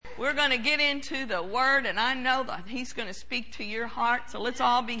We're going to get into the Word, and I know that He's going to speak to your heart. So let's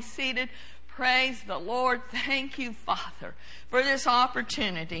all be seated. Praise the Lord. Thank you, Father, for this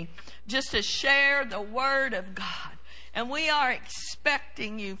opportunity just to share the Word of God. And we are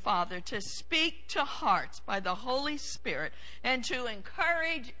expecting you, Father, to speak to hearts by the Holy Spirit and to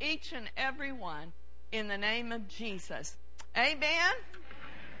encourage each and every one in the name of Jesus. Amen?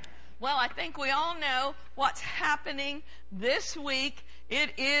 Well, I think we all know what's happening this week.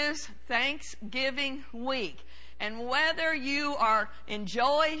 It is Thanksgiving week. And whether you are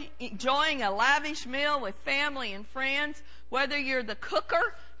enjoying a lavish meal with family and friends, whether you're the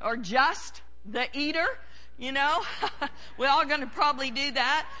cooker or just the eater, you know, we're all going to probably do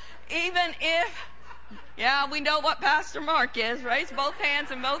that. Even if, we know what Pastor Mark is. Raise both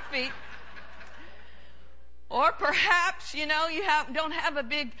hands and both feet. Or perhaps, you know, you don't have a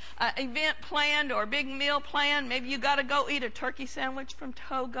big event planned or a big meal planned. Maybe you got to go eat a turkey sandwich from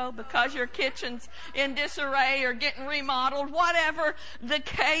Togo because your kitchen's in disarray or getting remodeled. Whatever the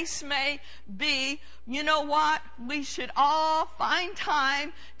case may be, you know what? We should all find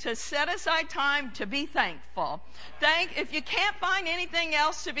time to set aside time to be thankful. If you can't find anything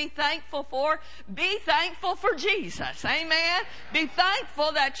else to be thankful for, be thankful for Jesus. Amen? Be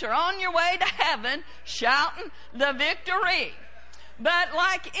thankful that you're on your way to heaven shouting the victory. But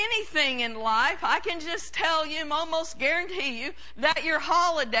like anything in life, I can just tell you, almost guarantee you, that your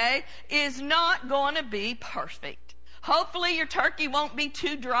holiday is not going to be perfect. Hopefully your turkey won't be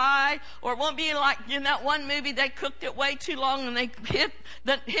too dry, or it won't be like in that one movie they cooked it way too long and they hit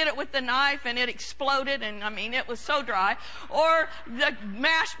it with the knife and it exploded, and I mean it was so dry. Or the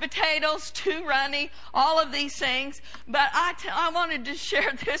mashed potatoes too runny, all of these things. But I wanted to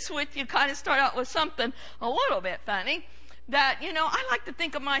share this with you, kind of start out with something a little bit funny. That, you know, I like to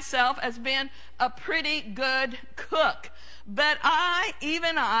think of myself as being a pretty good cook. But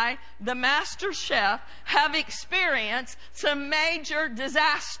even I, the master chef, have experienced some major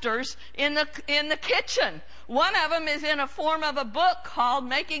disasters in the kitchen. One of them is in a form of a book called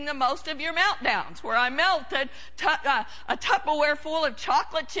Making the Most of Your Meltdowns, where I melted a Tupperware full of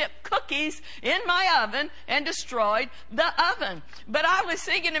chocolate chip cookies in my oven and destroyed the oven. But I was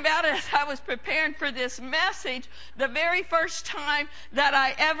thinking about it as I was preparing for this message, the very first time that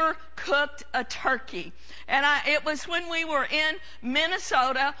I ever cooked a turkey. And it was when we were in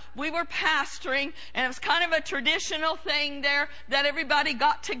Minnesota. We were pastoring, and it was kind of a traditional thing there that everybody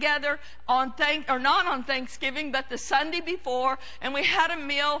got together not on Thanksgiving, but the Sunday before, and we had a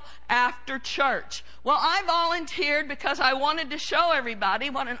meal after church. Well, I volunteered because I wanted to show everybody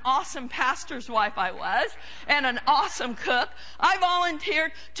what an awesome pastor's wife I was and an awesome cook. I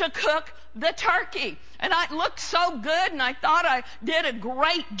volunteered to cook the turkey. And it looked so good, and I thought I did a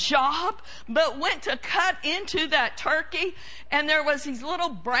great job, but went to cut into that turkey, and there was these little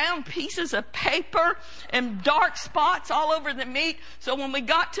brown pieces of paper and dark spots all over the meat. So when we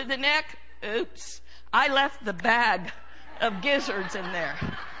got to the neck, oops, I left the bag of gizzards in there.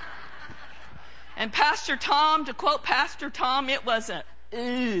 And Pastor Tom, to quote Pastor Tom, it was a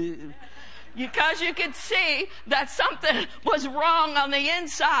ooh. Because you could see that something was wrong on the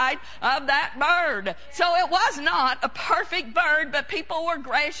inside of that bird. So it was not a perfect bird, but people were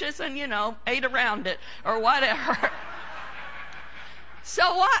gracious and, you know, ate around it or whatever.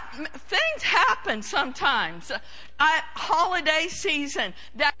 So things happen sometimes at holiday season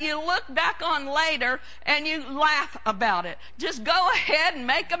that you look back on later and you laugh about it. Just go ahead and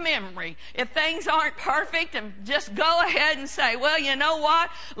make a memory. If things aren't perfect, and just go ahead and say, well, you know what?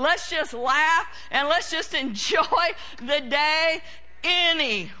 Let's just laugh and let's just enjoy the day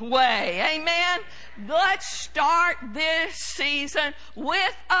anyway. Amen? Let's start this season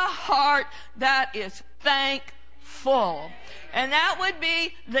with a heart that is thankful. And that would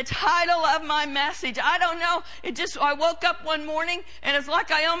be the title of my message. I don't know. I woke up one morning and it's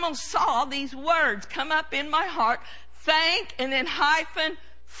like I almost saw these words come up in my heart. Thank and then hyphen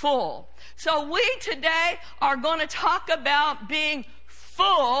full. So we today are going to talk about being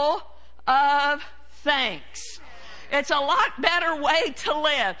full of thanks. It's a lot better way to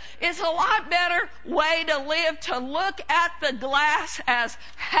live. It's a lot better way to live, to look at the glass as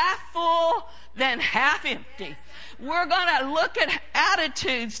half full than half empty. We're going to look at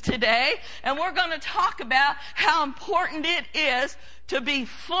attitudes today, and we're going to talk about how important it is to be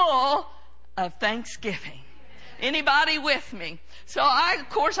full of thanksgiving. Anybody with me? So I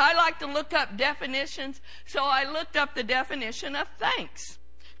like to look up definitions. So I looked up the definition of thanks.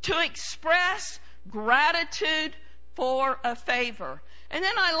 To express gratitude for a favor. And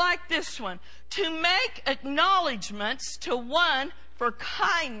then I like this one. To make acknowledgments to one for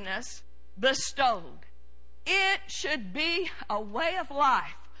kindness bestowed. It should be a way of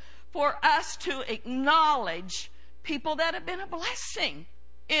life for us to acknowledge people that have been a blessing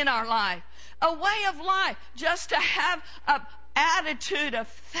in our life. A way of life, just to have an attitude of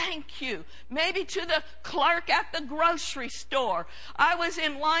thank you. Maybe to the clerk at the grocery store. I was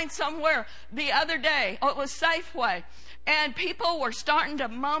in line somewhere the other day. Oh, it was Safeway. And people were starting to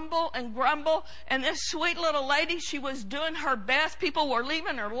mumble and grumble. And this sweet little lady, she was doing her best. People were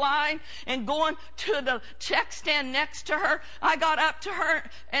leaving her line and going to the check stand next to her. I got up to her,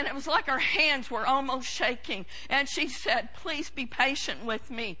 and it was like her hands were almost shaking. And she said, "Please be patient with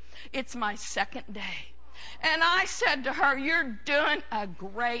me. It's my second day." And I said to her, "You're doing a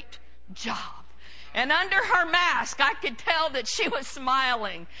great job." And under her mask, I could tell that she was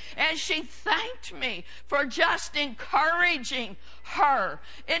smiling. And she thanked me for just encouraging her.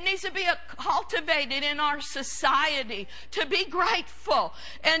 It needs to be cultivated in our society to be grateful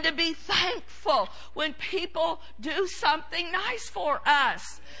and to be thankful when people do something nice for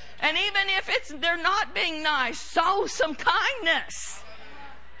us. And even if they're not being nice, sow some kindness,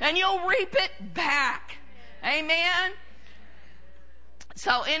 and you'll reap it back. Amen?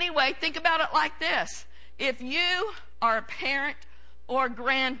 So anyway, think about it like this. If you are a parent or a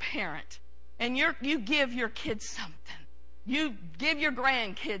grandparent and you give your kids something, you give your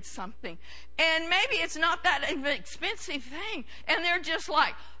grandkids something, and maybe it's not that expensive thing, and they're just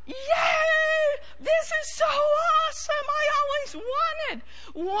like, "Yay! This is so awesome! I always wanted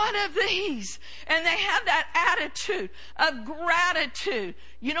one of these." And they have that attitude of gratitude.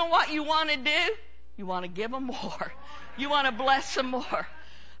 You know what you want to do? You want to give them more. You want to bless them more.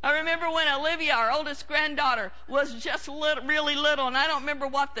 I remember when Olivia, our oldest granddaughter, was just really little, and I don't remember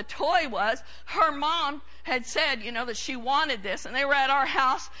what the toy was. Her mom had said, that she wanted this, and they were at our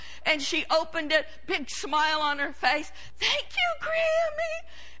house, and she opened it, big smile on her face. "Thank you, Grammy."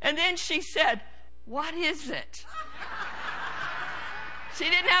 And then she said, "What is it?" She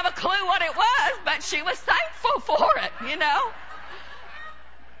didn't have a clue what it was, but she was thankful for it,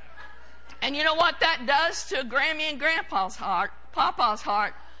 And you know what that does to Grammy and Grandpa's heart, Papa's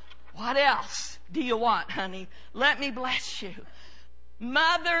heart? What else do you want, honey? Let me bless you.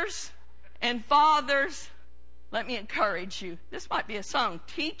 Mothers and fathers, let me encourage you. This might be a song.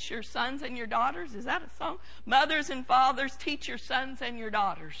 Teach your sons and your daughters. Is that a song? Mothers and fathers, teach your sons and your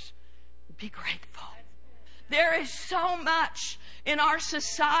daughters. Be grateful. There is so much in our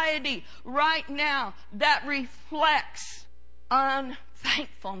society right now that reflects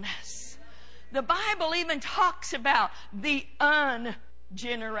unthankfulness. The Bible even talks about the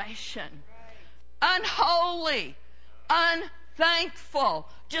ungeneration. Unholy, unthankful,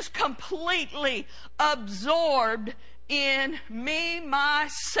 just completely absorbed in me,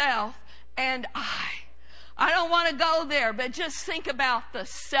 myself, and I. I don't want to go there, but just think about the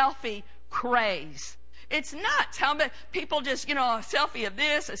selfie craze. It's nuts how many people just, a selfie of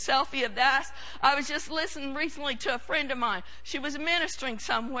this, a selfie of that. I was just listening recently to a friend of mine. She was ministering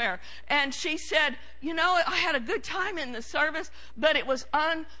somewhere, and she said, I had a good time in the service, but it was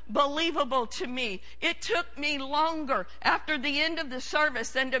unbelievable to me. It took me longer after the end of the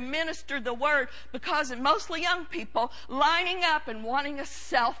service than to minister the word, because mostly young people lining up and wanting a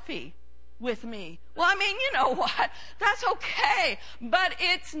selfie with me. Well, you know what? That's okay, but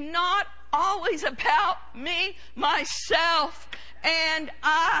it's not always about me, myself, and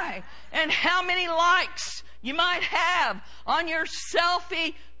I, and how many likes you might have on your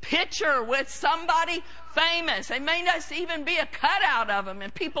selfie picture with somebody famous. It may not even be a cutout of them,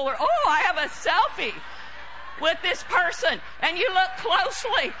 and people are, I have a selfie with this person, and you look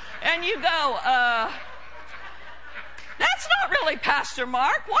closely and you go, that's not really Pastor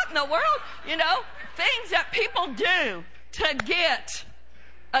Mark. What in the world? Things that people do to get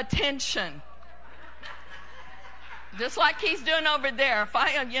attention. Just like he's doing over there.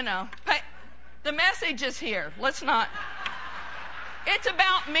 The message is here. Let's not. It's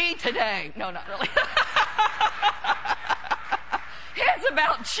about me today. No, not really. It's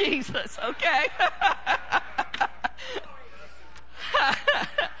about Jesus, okay?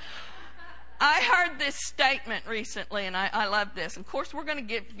 I heard this statement recently, and I love this. Of course, we're going to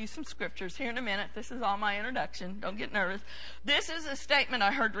give you some scriptures here in a minute. This is all my introduction. Don't get nervous. This is a statement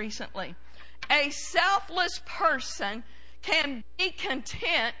I heard recently. A selfless person can be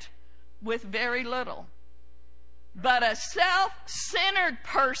content with very little, but a self-centered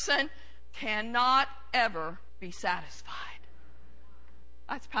person cannot ever be satisfied.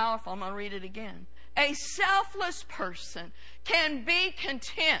 That's powerful. I'm going to read it again. A selfless person can be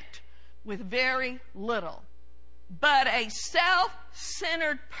content with very little, but a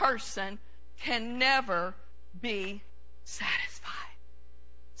self-centered person can never be satisfied.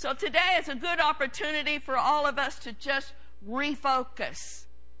 So today is a good opportunity for all of us to just refocus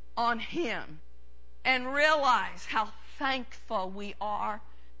on Him and realize how thankful we are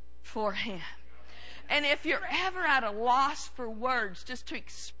for Him. And if you're ever at a loss for words just to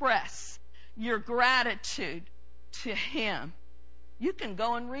express your gratitude to Him, you can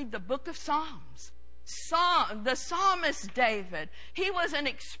go and read the book of Psalms. The psalmist David, he was an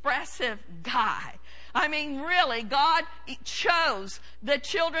expressive guy. I mean, really, God chose the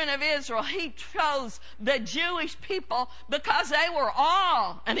children of Israel. He chose the Jewish people because they were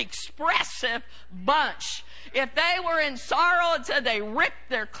all an expressive bunch. If they were in sorrow, it said they ripped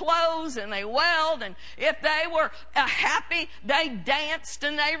their clothes and they wailed. And if they were happy, they danced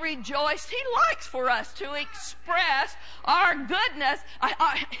and they rejoiced. He likes for us to express our goodness,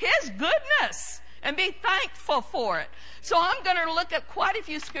 His goodness, and be thankful for it. So I'm going to look at quite a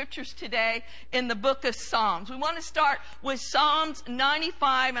few scriptures today in the book of Psalms. We want to start with Psalms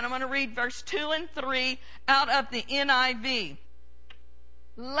 95, and I'm going to read verse 2 and 3 out of the NIV.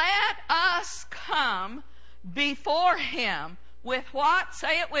 Let us come before Him with what?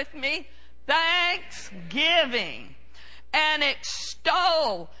 Say it with me. Thanksgiving. And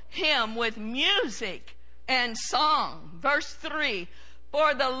extol Him with music and song. Verse 3.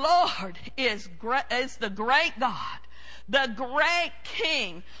 For the Lord is the great God, the great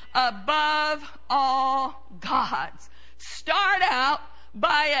King above all gods. Start out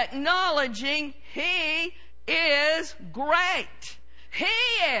by acknowledging He is great. He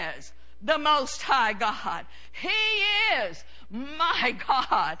is the Most High God. He is my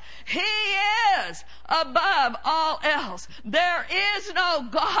God. He is above all else. There is no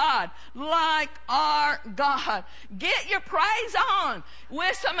God like our God. Get your praise on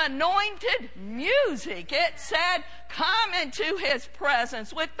with some anointed music. It said, come into His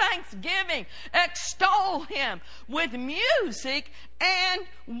presence with thanksgiving. Extol Him with music and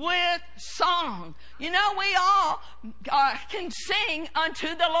with song. You know, we all can sing unto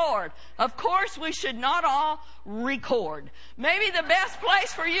the Lord. Of course, we should not all record. Maybe the best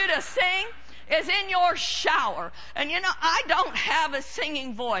place for you to sing is in your shower. And you know, I don't have a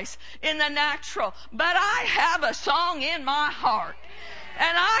singing voice in the natural, but I have a song in my heart.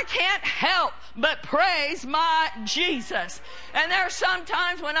 And I can't help but praise my Jesus. And there are some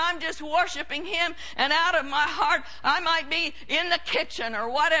times when I'm just worshiping Him, and out of my heart, I might be in the kitchen or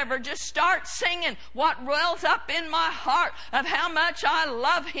whatever, just start singing what wells up in my heart of how much I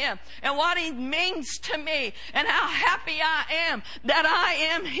love Him and what He means to me and how happy I am that I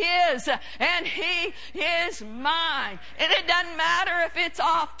am His and He is mine. And it doesn't matter if it's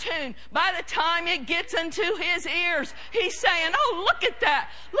off tune. By the time it gets into His ears, He's saying, oh, look at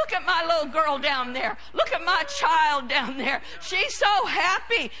that. Look at my little girl down there. Look at my child down there. She's so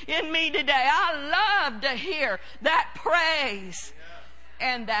happy in me today. I love to hear that praise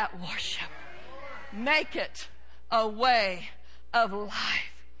and that worship. Make it a way of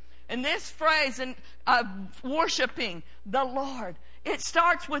life. And this phrase of worshiping the Lord, it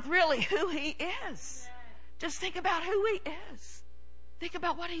starts with really who He is. Just think about who He is. Think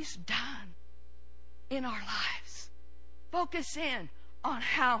about what He's done in our lives. Focus in on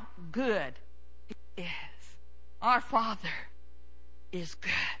how good He is. Our Father is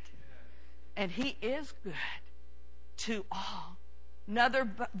good. And He is good to all. Another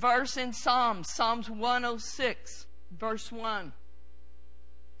verse in Psalms 106, verse 1.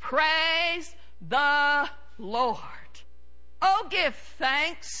 Praise the Lord. Oh, give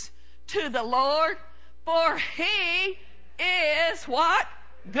thanks to the Lord, for He is what?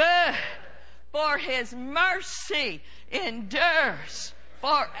 Good. For His mercy endures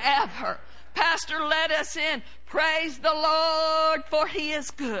forever. Pastor led us in. Praise the Lord, for He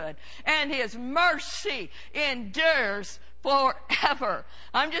is good, and His mercy endures forever.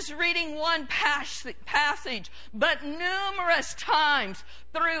 I'm just reading one passage, but numerous times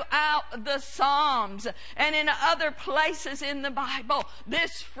throughout the Psalms and in other places in the Bible,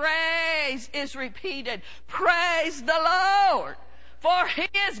 this phrase is repeated. Praise the Lord, for He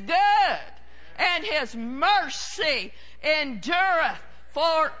is good, and His mercy endureth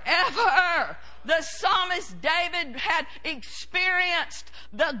forever. The psalmist David had experienced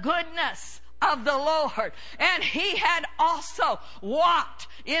the goodness of the Lord, and he had also walked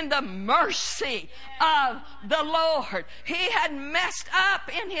in the mercy of the Lord. He had messed up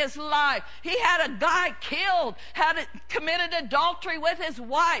in his life. He had a guy killed, had committed adultery with his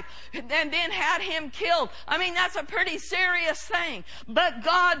wife, and then had him killed. I mean, that's a pretty serious thing. But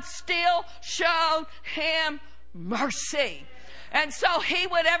God still showed him mercy. And so he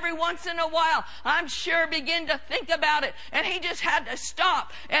would every once in a while, I'm sure, begin to think about it. And he just had to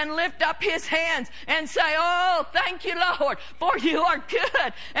stop and lift up his hands and say, oh, thank you, Lord, for you are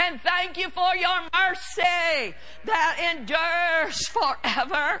good. And thank you for your mercy that endures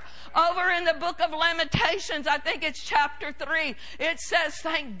forever. Over in the book of Lamentations, I think it's chapter 3, it says,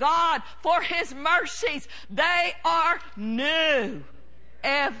 thank God for his mercies. They are new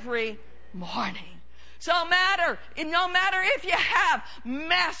every morning. So no matter if you have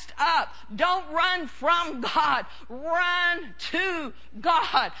messed up, don't run from God. Run to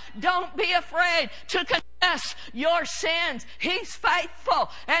God. Don't be afraid to confess your sins. He's faithful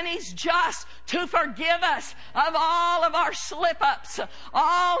and He's just to forgive us of all of our slip-ups,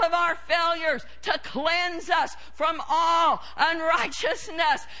 all of our failures, to cleanse us from all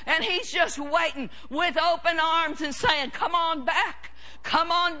unrighteousness. And He's just waiting with open arms and saying, come on back.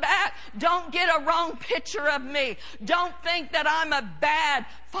 Come on back. Don't get a wrong picture of me. Don't think that I'm a bad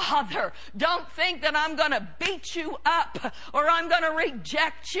father. Don't think that I'm going to beat you up or I'm going to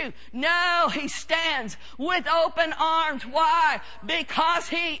reject you. No, He stands with open arms. Why? Because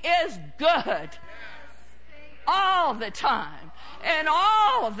He is good. All the time. And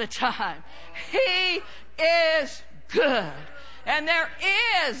all of the time. He is good. And there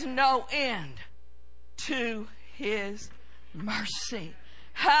is no end to His mercy.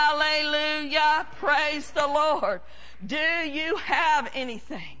 Hallelujah. Praise the Lord. Do you have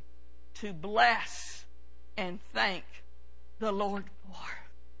anything to bless and thank the Lord for?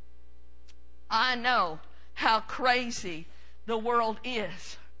 I know how crazy the world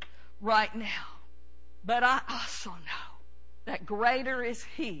is right now, but I also know that greater is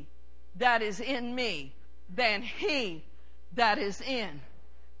He that is in me than he that is in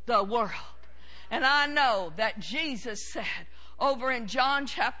the world. And I know that Jesus said over in John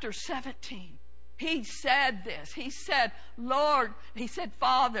chapter 17, He said this. He said, Lord, He said,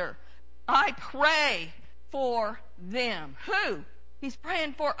 Father, I pray for them. Who? He's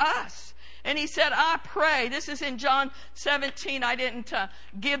praying for us. And He said, I pray. This is in John 17. I didn't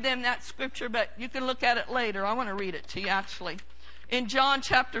give them that scripture, but you can look at it later. I want to read it to you, actually. In John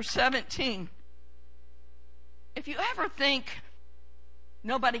chapter 17, if you ever think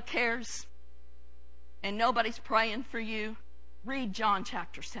nobody cares and nobody's praying for you, read John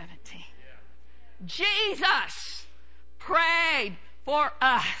chapter 17. Jesus prayed for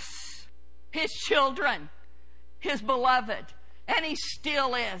us, His children, His beloved, and He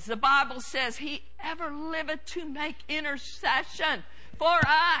still is. The Bible says He ever liveth to make intercession for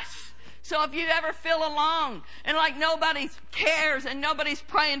us. So if you ever feel alone and like nobody cares and nobody's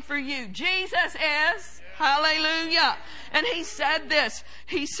praying for you, Jesus is. Hallelujah. And He said this.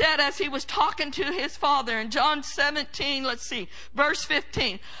 He said as He was talking to His Father in John 17, let's see, verse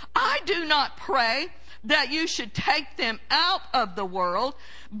 15. I do not pray that you should take them out of the world,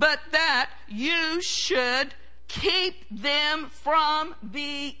 but that you should keep them from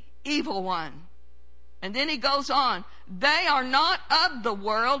the evil one. And then He goes on. They are not of the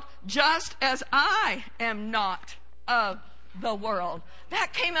world, just as I am not of the world.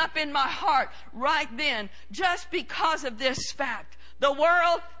 That came up in my heart right then, just because of this fact. The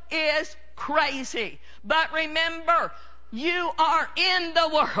world is crazy. But remember, you are in the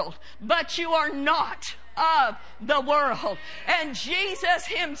world, but you are not of the world. And Jesus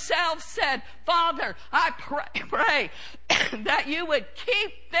Himself said, Father, I pray that you would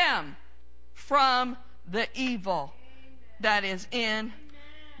keep them from the evil that is in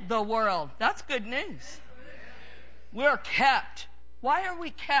the world. That's good news. We're kept. Why are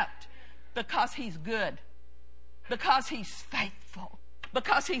we kept? Because He's good. Because He's faithful.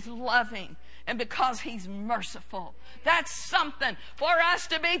 Because He's loving. And because He's merciful. That's something for us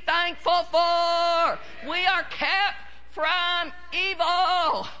to be thankful for. We are kept from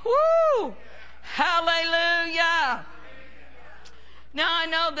evil. Woo! Hallelujah. Now I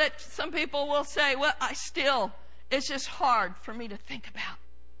know that some people will say, well, it's just hard for me to think about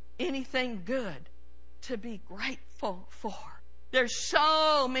anything good to be grateful for. There's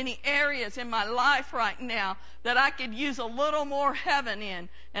so many areas in my life right now that I could use a little more heaven in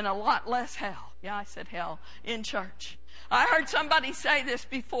and a lot less hell. Yeah, I said hell in church. I heard somebody say this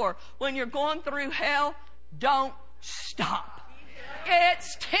before. When you're going through hell, don't stop.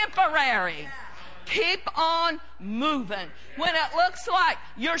 It's temporary. Keep on moving. When it looks like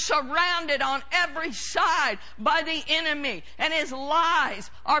you're surrounded on every side by the enemy and his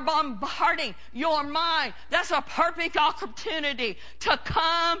lies are bombarding your mind, that's a perfect opportunity to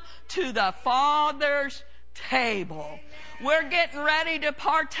come to the Father's table. We're getting ready to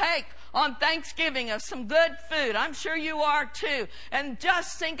partake on Thanksgiving of some good food. I'm sure you are too. And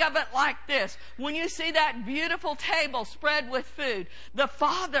just think of it like this. When you see that beautiful table spread with food, the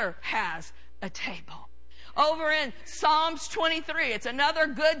Father has a table. Over in Psalms 23, it's another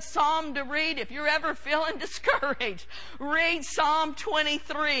good psalm to read if you're ever feeling discouraged. Read Psalm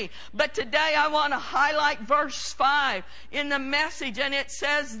 23. But today I want to highlight verse 5 in the Message, and it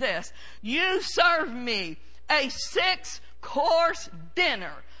says this: you serve me a 6-course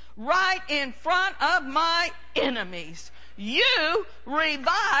dinner right in front of my enemies. You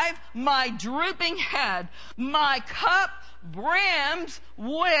revive my drooping head. My cup brims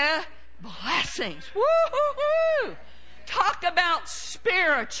with blessings. Woo-hoo-hoo! Talk about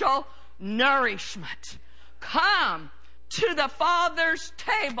spiritual nourishment. Come to the Father's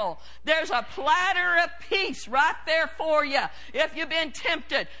table. There's a platter of peace right there for you if you've been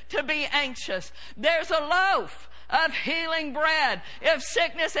tempted to be anxious. There's a loaf of healing bread if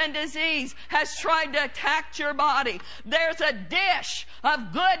sickness and disease has tried to attack your body. There's a dish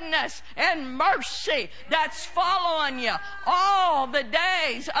of goodness and mercy that's following you all the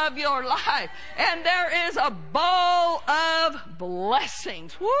days of your life. And there is a bowl of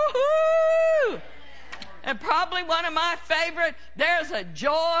blessings. Woohoo! And probably one of my favorite, there's a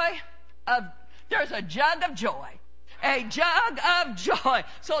jug of joy. A jug of joy.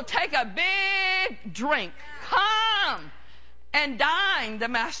 So take a big drink. Come and dine, the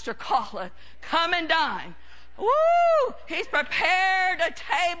Master calleth. Come and dine. Woo! He's prepared a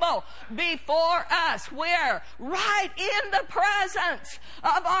table before us. Where? Right in the presence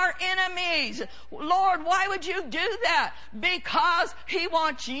of our enemies. Lord, why would you do that? Because He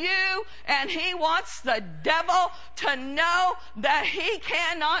wants you and He wants the devil to know that he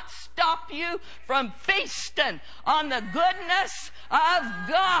cannot stop you from feasting on the goodness of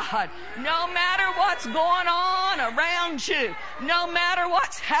God. No matter what's going on around you, no matter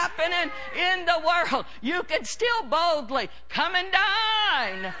what's happening in the world, you can still boldly come and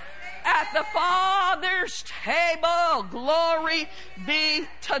dine at the Father's table. Glory be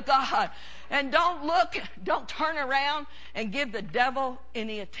to God. And don't turn around and give the devil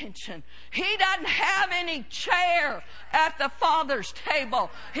any attention. He doesn't have any chair at the Father's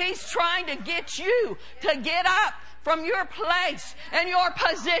table. He's trying to get you to get up from your place and your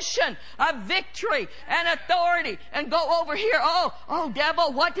position of victory and authority and go over here. Oh,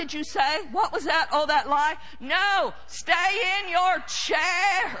 devil, what did you say? What was that? Oh, that lie? No, stay in your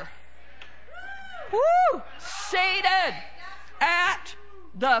chair. Woo! Seated at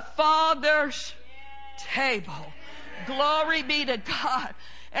the Father's table. Glory be to God.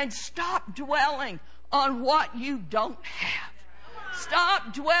 And stop dwelling on what you don't have.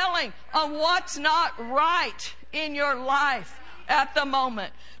 Stop dwelling on what's not right in your life at the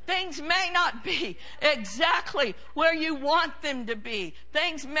moment. Things may not be exactly where you want them to be.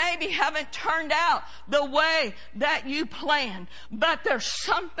 Things maybe haven't turned out the way that you planned. But there's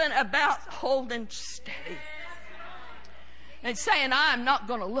something about holding steady and saying, I'm not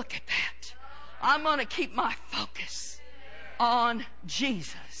going to look at that. I'm going to keep my focus on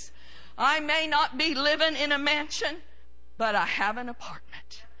Jesus. I may not be living in a mansion, but I have an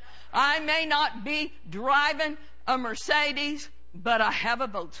apartment. I may not be driving a Mercedes, but I have a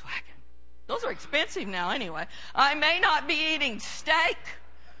Volkswagen. Those are expensive now anyway. I may not be eating steak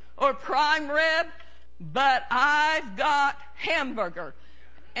or prime rib, but I've got hamburger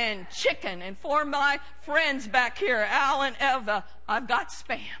and chicken. And for my friends back here, Al and Eva, I've got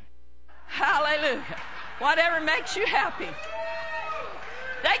Spam. Hallelujah. Whatever makes you happy.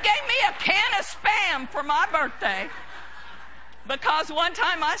 They gave me a can of Spam for my birthday because one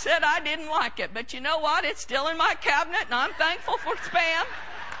time I said I didn't like it. But you know what? It's still in my cabinet, and I'm thankful for Spam.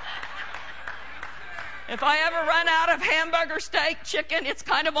 If I ever run out of hamburger, steak, chicken, it's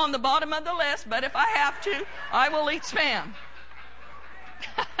kind of on the bottom of the list. But if I have to, I will eat Spam.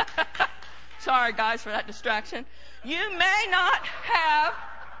 Sorry, guys, for that distraction. You may not have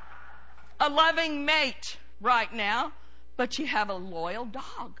a loving mate right now, but you have a loyal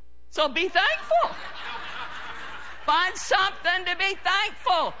dog. So be thankful. Find something to be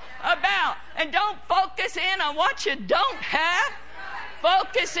thankful about. And don't focus in on what you don't have.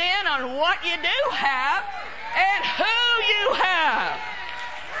 Focus in on what you do have and who you have.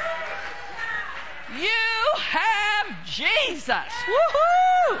 You have Jesus.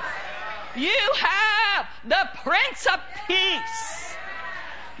 Woohoo! You have the Prince of Peace.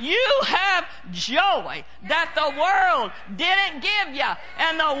 You have joy that the world didn't give you,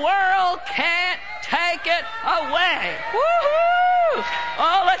 and the world can't take it away. Woohoo!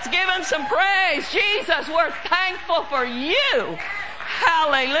 Oh, let's give Him some praise. Jesus, we're thankful for You.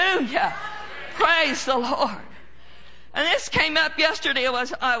 Hallelujah. Praise the Lord. And this came up yesterday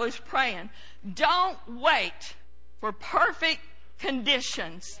as I was praying. Don't wait for perfect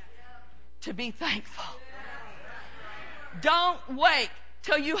conditions to be thankful. Don't wait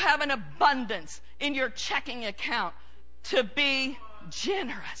till you have an abundance in your checking account to be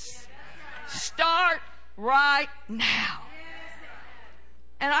generous. Start right now.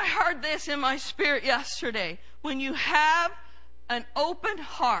 And I heard this in my spirit yesterday. When you have an open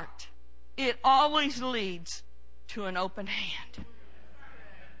heart, it always leads to an open hand.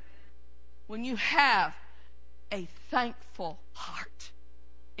 When you have a thankful heart,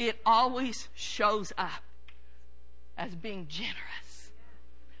 it always shows up as being generous.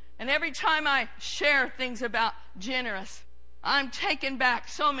 And every time I share things about generous, I'm taken back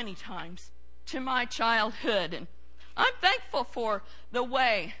so many times to my childhood. And I'm thankful for the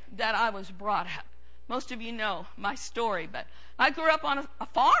way that I was brought up. Most of you know my story, but I grew up on a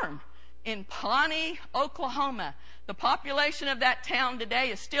farm in Pawnee, Oklahoma. The population of that town today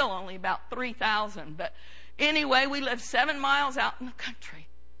is still only about 3,000. But anyway, we lived 7 miles out in the country.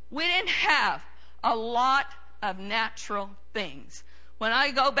 We didn't have a lot of natural things. When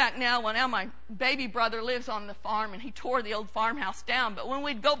I go back now, my baby brother lives on the farm and he tore the old farmhouse down. But when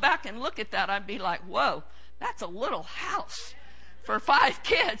we'd go back and look at that, I'd be like, whoa, that's a little house for 5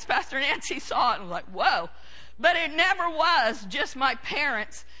 kids. Pastor Nancy saw it and was like, whoa. But it never was just my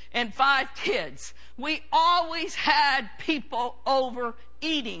parents and 5 kids. We always had people over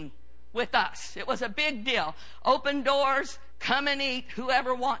eating with us. It was a big deal. Open doors, come and eat,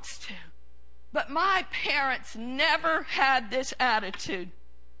 whoever wants to. But my parents never had this attitude.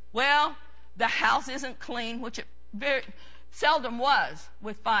 Well, the house isn't clean, which it very seldom was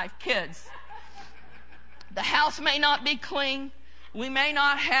with 5 kids. The house may not be clean. We may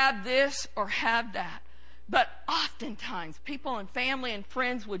not have this or have that. But oftentimes, people and family and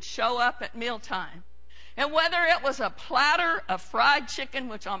friends would show up at mealtime. And whether it was a platter of fried chicken,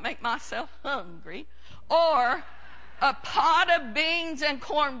 which I'll make myself hungry, or a pot of beans and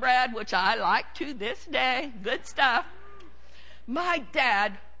cornbread, which I like to this day, good stuff, my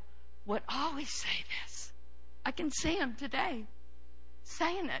dad would always say this. I can see him today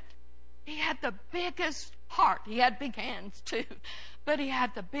saying it. He had the biggest heart. He had big hands too, but he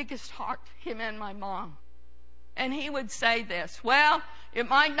had the biggest heart, him and my mom. And he would say this, well, it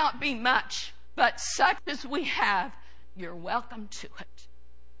might not be much, but such as we have, you're welcome to it.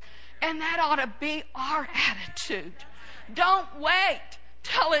 And that ought to be our attitude. Don't wait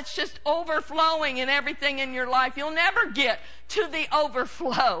till it's just overflowing in everything in your life. You'll never get to the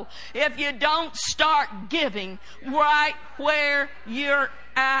overflow if you don't start giving right where you're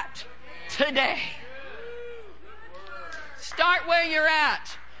at today. Start where you're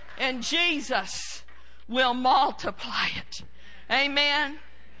at, and Jesus will multiply it. Amen.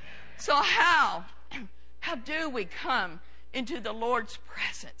 So how do we come into the Lord's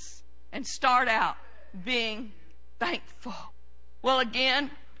presence and start out being thankful? Well,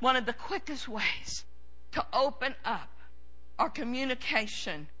 again, one of the quickest ways to open up our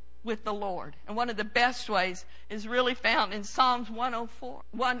communication with the Lord, and one of the best ways, is really found in Psalms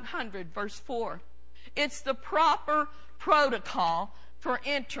 100, verse 4. It's the proper protocol for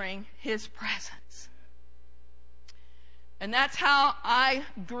entering His presence. And that's how I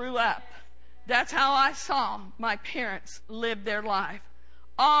grew up. That's how I saw my parents live their life.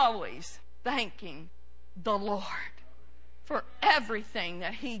 Always thanking the Lord for everything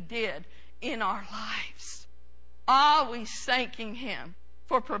that He did in our lives. Always thanking Him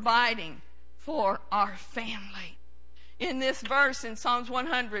for providing for our family. In this verse, in Psalms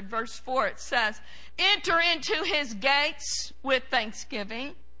 100, verse 4, it says, enter into His gates with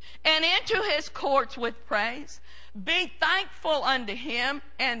thanksgiving and into His courts with praise. Be thankful unto Him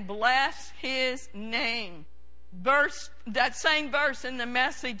and bless His name. That same verse in the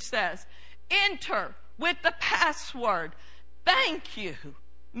Message says, enter with the password, thank you.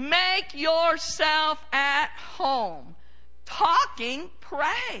 Make yourself at home. Talking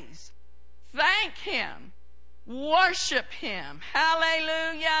praise. Thank Him. Worship Him.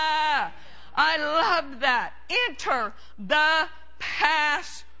 Hallelujah. I love that. Enter the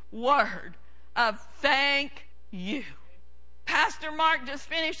password of thank you. Pastor Mark just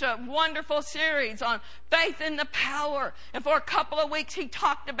finished a wonderful series on faith in the power. And for a couple of weeks, he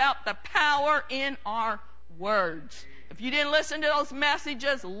talked about the power in our words. If you didn't listen to those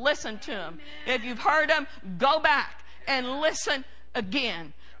messages, listen to them. If you've heard them, go back and listen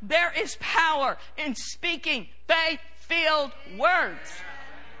again. There is power in speaking faith-filled words.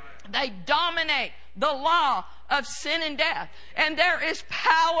 They dominate the law of sin and death. And there is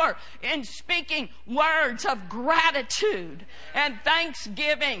power in speaking words of gratitude and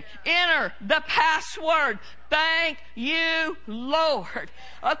thanksgiving. Enter the password, thank you, Lord.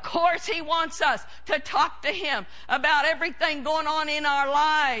 Of course, He wants us to talk to Him about everything going on in our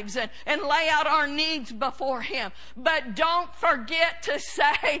lives and lay out our needs before Him. But don't forget to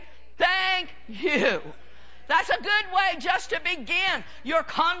say, thank you. That's a good way just to begin your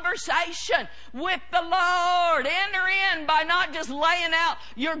conversation with the Lord. Enter in by not just laying out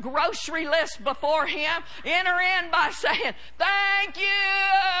your grocery list before Him. Enter in by saying, thank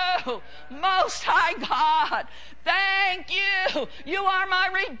you, Most High God. Thank you. You are my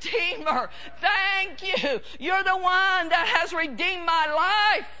Redeemer. Thank you. You're the one that has redeemed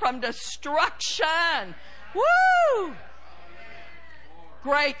my life from destruction. Woo!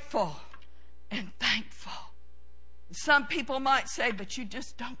 Grateful and thankful. Some people might say, but you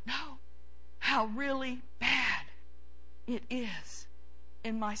just don't know how really bad it is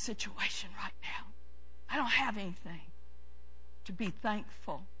in my situation right now. I don't have anything to be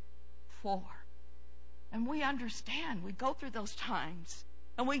thankful for. And we understand. We go through those times.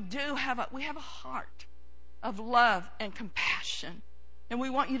 And we have a heart of love and compassion. And we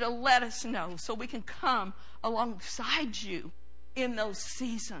want you to let us know so we can come alongside you in those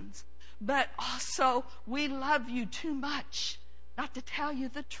seasons. But also, we love you too much not to tell you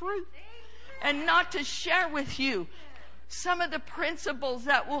the truth and not to share with you some of the principles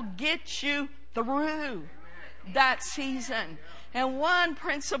that will get you through that season. And one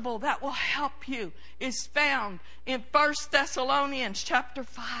principle that will help you is found in 1 Thessalonians chapter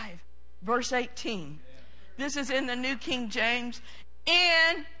 5, verse 18. This is in the New King James.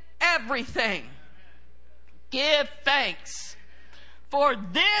 In everything, give thanks. For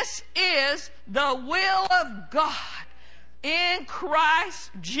this is the will of God in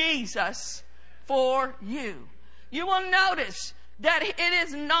Christ Jesus for you. You will notice that it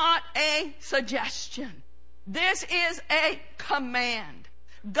is not a suggestion. This is a command.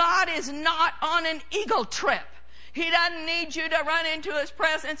 God is not on an ego trip. He doesn't need you to run into His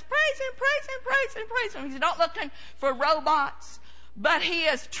presence. Praise Him, praise Him, praise Him, praise Him. He's not looking for robots, but He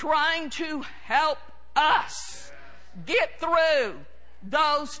is trying to help us get through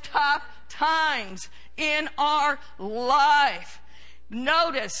those tough times in our life.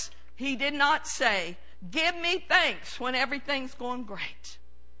 Notice, He did not say, give me thanks when everything's going great.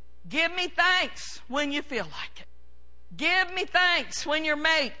 Give me thanks when you feel like it. Give me thanks when your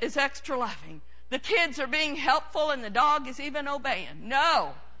mate is extra loving. The kids are being helpful and the dog is even obeying.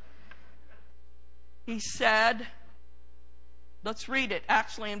 No. He said, let's read it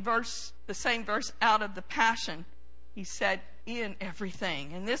actually in the same verse out of the Passion. He said, in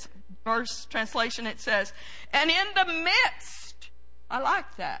everything. In this verse translation it says, and in the midst, I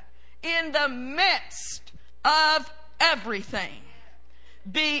like that, in the midst of everything,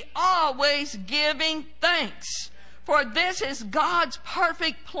 be always giving thanks, for this is God's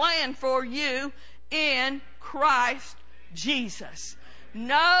perfect plan for you in Christ Jesus.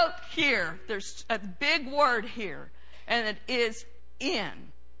 Note here, there's a big word here, and it is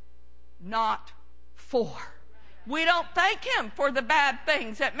in, not for. We don't thank Him for the bad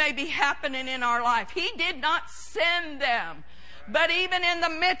things that may be happening in our life. He did not send them. But even in the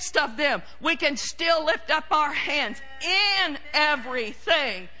midst of them, we can still lift up our hands in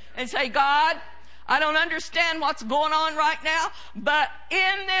everything and say, God, I don't understand what's going on right now, but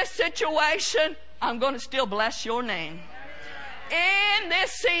in this situation, I'm going to still bless your name. In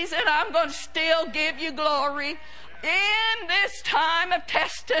this season, I'm going to still give you glory. In this time of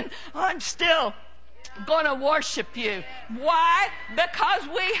testing, I'm still going to worship you. Why? Because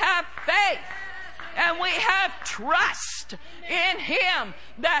we have faith and we have trust in Him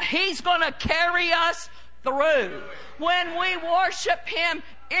that He's going to carry us through. When we worship Him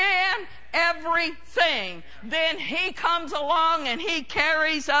in everything, then He comes along and He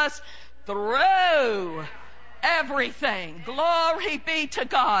carries us through everything. Glory be to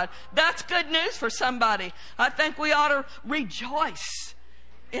God. That's good news for somebody. I think we ought to rejoice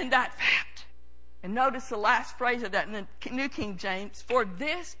in that fact. And notice the last phrase of that in the New King James. For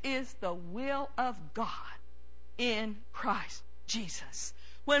this is the will of God in Christ Jesus.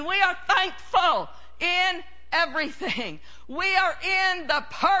 When we are thankful in everything, we are in the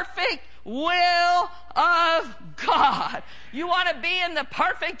perfect will of God. You want to be in the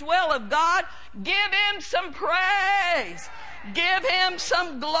perfect will of God? Give Him some praise. Give him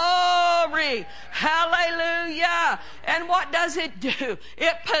some glory. Hallelujah. And what does it do?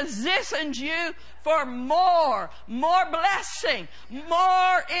 It positions you for more blessing,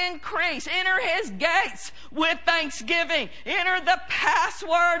 more increase. Enter his gates with thanksgiving. Enter the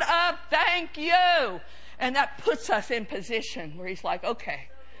password of thank you. And that puts us in position where he's like, okay,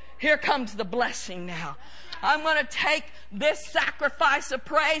 here comes the blessing now. I'm going to take this sacrifice of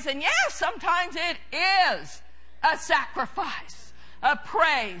praise. And yes, sometimes it is a sacrifice of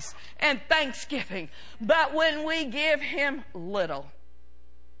praise and thanksgiving. But when we give him little,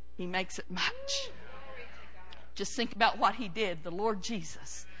 he makes it much. Just think about what he did, the Lord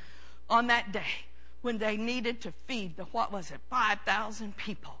Jesus, on that day when they needed to feed 5,000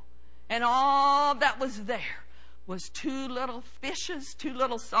 people. And all that was there was 2 little fishes, 2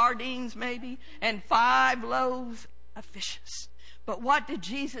 little sardines maybe, and 5 loaves of fishes. But what did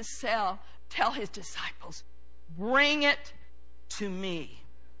Jesus tell his disciples? Bring it to me.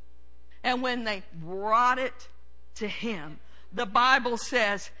 And when they brought it to him, the Bible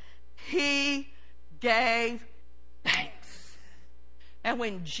says he gave thanks. And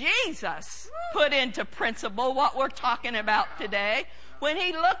when Jesus put into principle what we're talking about today, when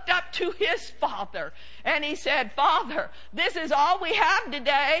he looked up to his Father and he said, Father, this is all we have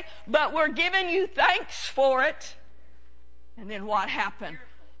today, but we're giving you thanks for it. And then what happened?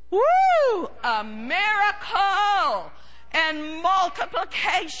 Woo! A miracle and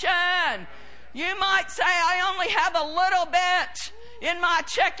multiplication. You might say, I only have a little bit in my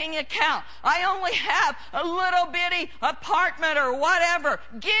checking account. I only have a little bitty apartment or whatever.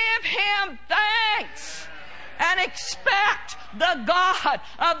 Give him thanks and expect the God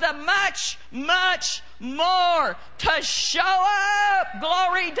of the much, much more to show up.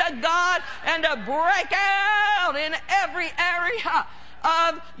 Glory to God, and to break out in every area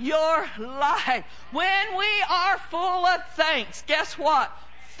of your life. When we are full of thanks, guess what?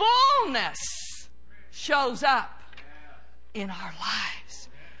 Fullness shows up in our lives.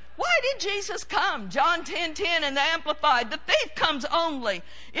 Why did Jesus come? John 10:10 in the Amplified. The thief comes only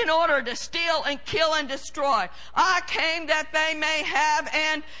in order to steal and kill and destroy. I came that they may have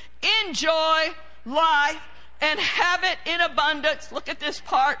and enjoy life and have it in abundance. Look at this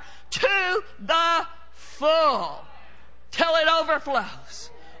part. To the full. Till it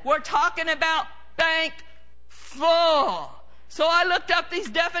overflows. We're talking about thankful. So I looked up these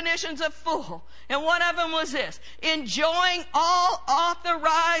definitions of full. And one of them was this: enjoying all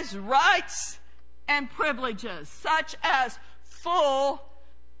authorized rights and privileges, such as full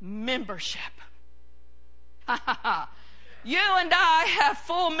membership. You and I have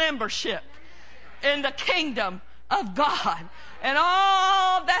full membership in the kingdom of God. And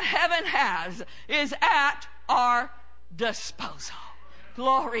all that heaven has is at our disposal.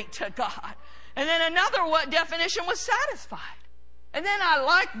 Glory to God. And then another definition was satisfied. And then I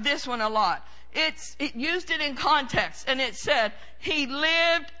liked this one a lot. It used it in context, and it said, he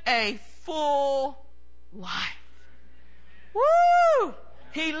lived a full life. Woo!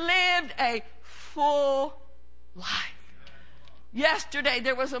 He lived a full life. Yesterday,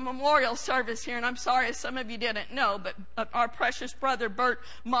 there was a memorial service here, and I'm sorry if some of you didn't know, but our precious brother, Bert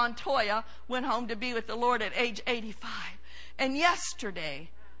Montoya, went home to be with the Lord at age 85. And yesterday,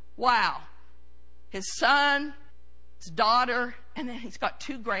 wow, his son, his daughter, and then he's got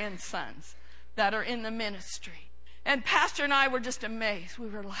 2 grandsons that are in the ministry. And Pastor and I were just amazed. We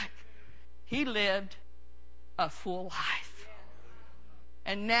were like, he lived a full life.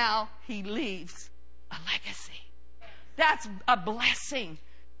 And now he leaves a legacy. That's a blessing,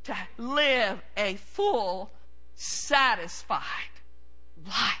 to live a full, satisfied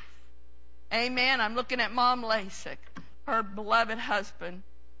life. Amen. I'm looking at Mom Lasik, her beloved husband.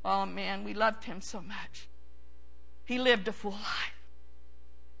 Oh man, we loved him so much. He lived a full life.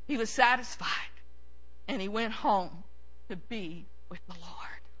 He was satisfied. And he went home to be with the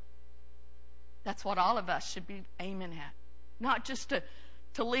Lord. That's what all of us should be aiming at. Not just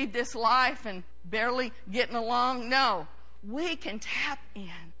to lead this life and barely getting along. No, we can tap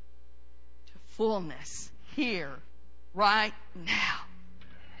in to fullness here, right now.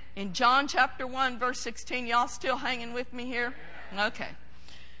 In John chapter 1, verse 16, y'all still hanging with me here? Okay.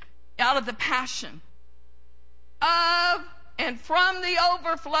 Out of the Passion. Of and from the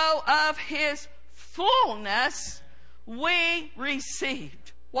overflow of his fullness, we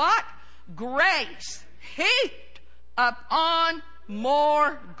received what? Grace heaped upon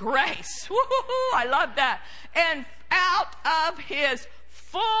more grace. Woo-hoo-hoo, I love that. And out of his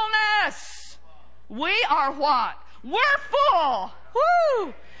fullness, we are what? We're full.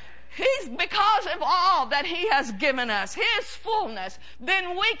 Woo! He's, because of all that he has given us, his fullness,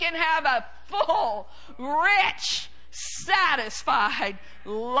 then we can have a full, rich, satisfied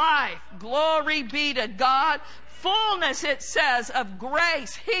life. Glory be to God. Fullness, it says, of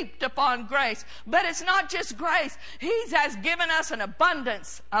grace heaped upon grace. But it's not just grace. He has given us an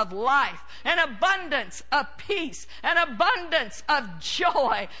abundance of life, an abundance of peace, an abundance of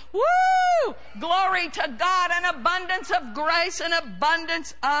joy. Woo! Glory to God, an abundance of grace, an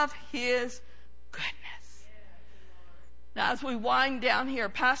abundance of His goodness. Now, as we wind down here,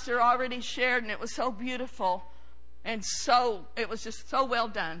 Pastor already shared, and it was so beautiful. And so, it was just so well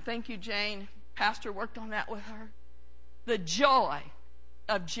done. Thank you, Jane. Pastor worked on that with her. The joy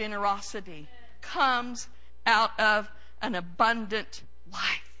of generosity comes out of an abundant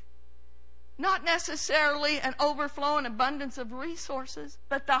life. Not necessarily an overflowing abundance of resources,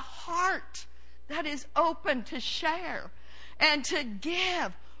 but the heart that is open to share and to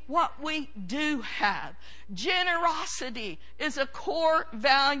give what we do have. Generosity is a core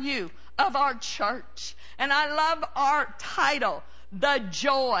value of our church. And I love our title, The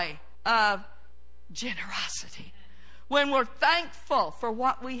Joy of Generosity. When we're thankful for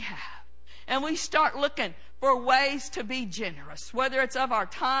what we have and we start looking for ways to be generous, whether it's of our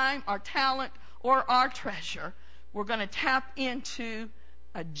time, our talent, or our treasure, we're going to tap into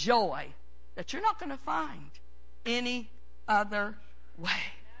a joy that you're not going to find any other way.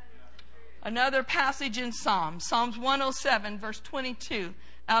 Another passage in Psalms 107, verse 22,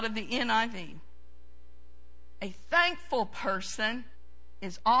 out of the NIV. A thankful person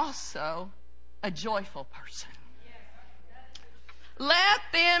is also a joyful person. Let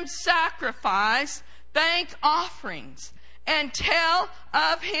them sacrifice thank offerings and tell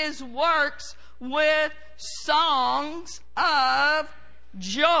of His works with songs of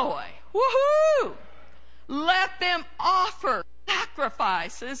joy. Woohoo! Let them offer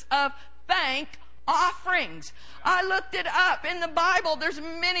sacrifices of thank offerings. I looked it up in the Bible. There's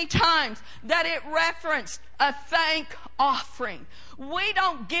many times that it referenced a thank offering. We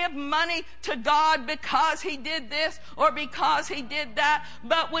don't give money to God because He did this or because He did that,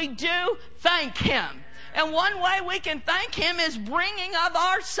 but we do thank Him. And one way we can thank Him is bringing of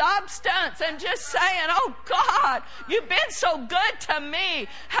our substance and just saying, oh God, you've been so good to me.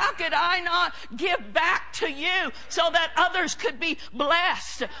 How could I not give back to you so that others could be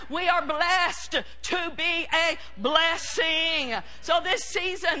blessed? We are blessed to be a blessing. So this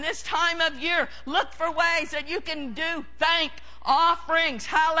season, this time of year, look for ways that you can do thank offerings,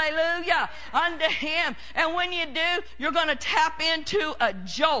 hallelujah, unto Him. And when you do, you're going to tap into a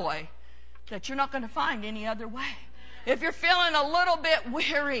joy that you're not going to find any other way. If you're feeling a little bit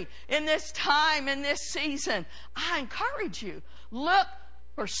weary in this time, in this season, I encourage you, look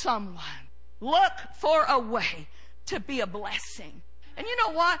for someone. Look for a way to be a blessing. And you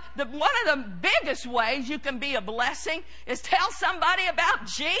know what? One of the biggest ways you can be a blessing is tell somebody about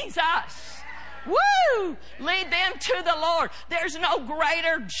Jesus. Woo! Lead them to the Lord. There's no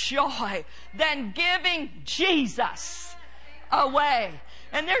greater joy than giving Jesus away.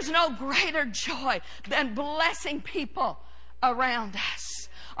 And there's no greater joy than blessing people around us.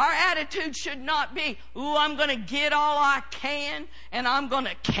 Our attitude should not be, ooh, I'm going to get all I can, and I'm going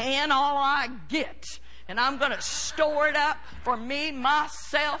to can all I get, and I'm going to store it up for me,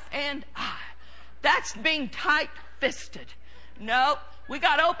 myself, and I. That's being tight-fisted. Nope. We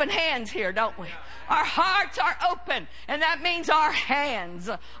got open hands here, don't we? Our hearts are open, and that means our hands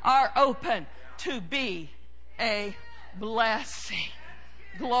are open to be a blessing.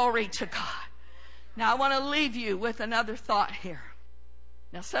 Glory to God. Now I want to leave you with another thought here.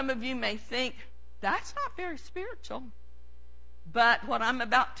 Now some of you may think, that's not very spiritual. But what I'm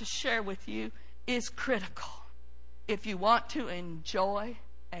about to share with you is critical if you want to enjoy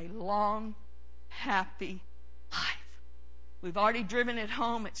a long, happy life. We've already driven it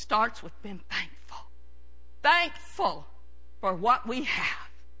home. It starts with being thankful. Thankful for what we have.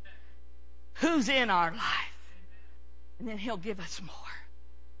 Who's in our life. And then He'll give us more.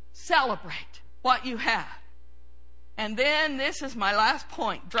 Celebrate what you have. And then this is my last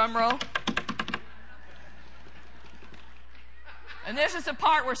point. Drum roll. And this is the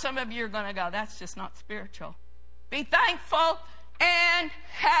part where some of you are going to go, that's just not spiritual. Be thankful and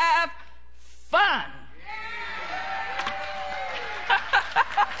have fun.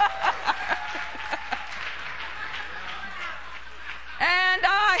 And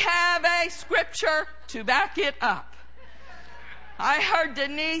I have a scripture to back it up. I heard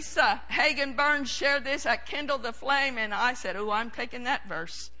Denise Hagen-Burns share this at Kindle the Flame, and I said, oh, I'm taking that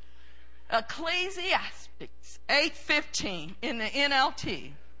verse. Ecclesiastes 8:15 in the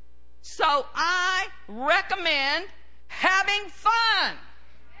NLT. So I recommend having fun.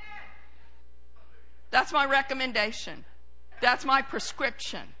 That's my recommendation. That's my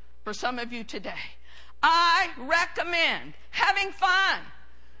prescription for some of you today. I recommend having fun,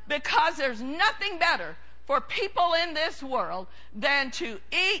 because there's nothing better for people in this world than to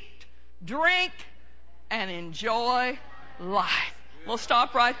eat, drink, and enjoy life. We'll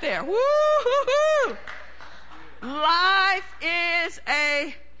stop right there. Woo-hoo-hoo! Life is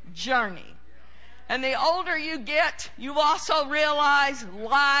a journey. And the older you get, you also realize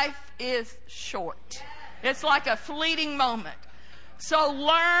life is short. It's like a fleeting moment. So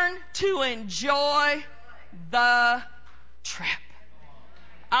learn to enjoy the trip.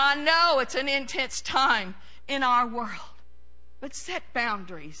 I know it's an intense time in our world, but set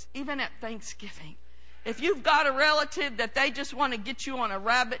boundaries, even at Thanksgiving. If you've got a relative that they just want to get you on a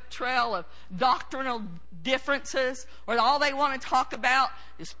rabbit trail of doctrinal differences, or all they want to talk about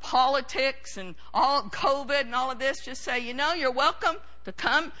is politics and all COVID and all of this, just say, you know, you're welcome to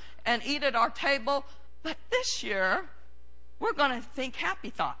come and eat at our table, but this year we're going to think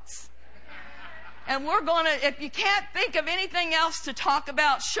happy thoughts. And we're going to, if you can't think of anything else to talk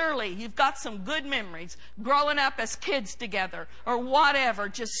about, surely you've got some good memories growing up as kids together or whatever.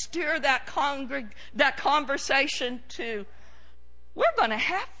 Just steer that conversation to, we're going to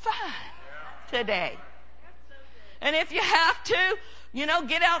have fun today. And if you have to, you know,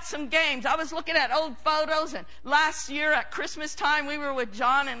 get out some games. I was looking at old photos, and last year at Christmas time, we were with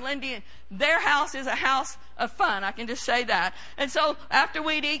John and Lindy, and their house is a house of fun. I can just say that. And so after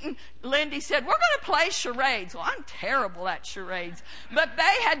we'd eaten, Lindy said, we're going to play charades. Well, I'm terrible at charades. But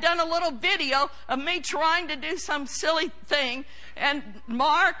they had done a little video of me trying to do some silly thing. And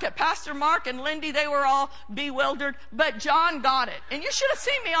Pastor Mark and Lindy, they were all bewildered. But John got it. And you should have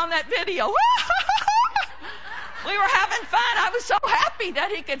seen me on that video. We were having fun. I was so happy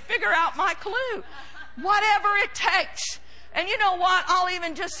that he could figure out my clue. Whatever it takes. And you know what? I'll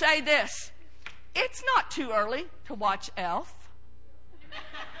even just say this. It's not too early to watch Elf.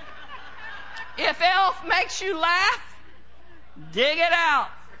 If Elf makes you laugh, dig it out.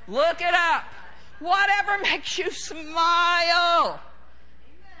 Look it up. Whatever makes you smile.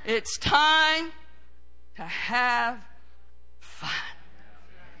 It's time to have fun.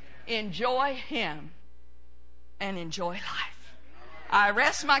 Enjoy Him. And enjoy life. I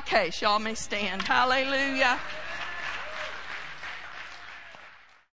rest my case. Y'all may stand. Hallelujah.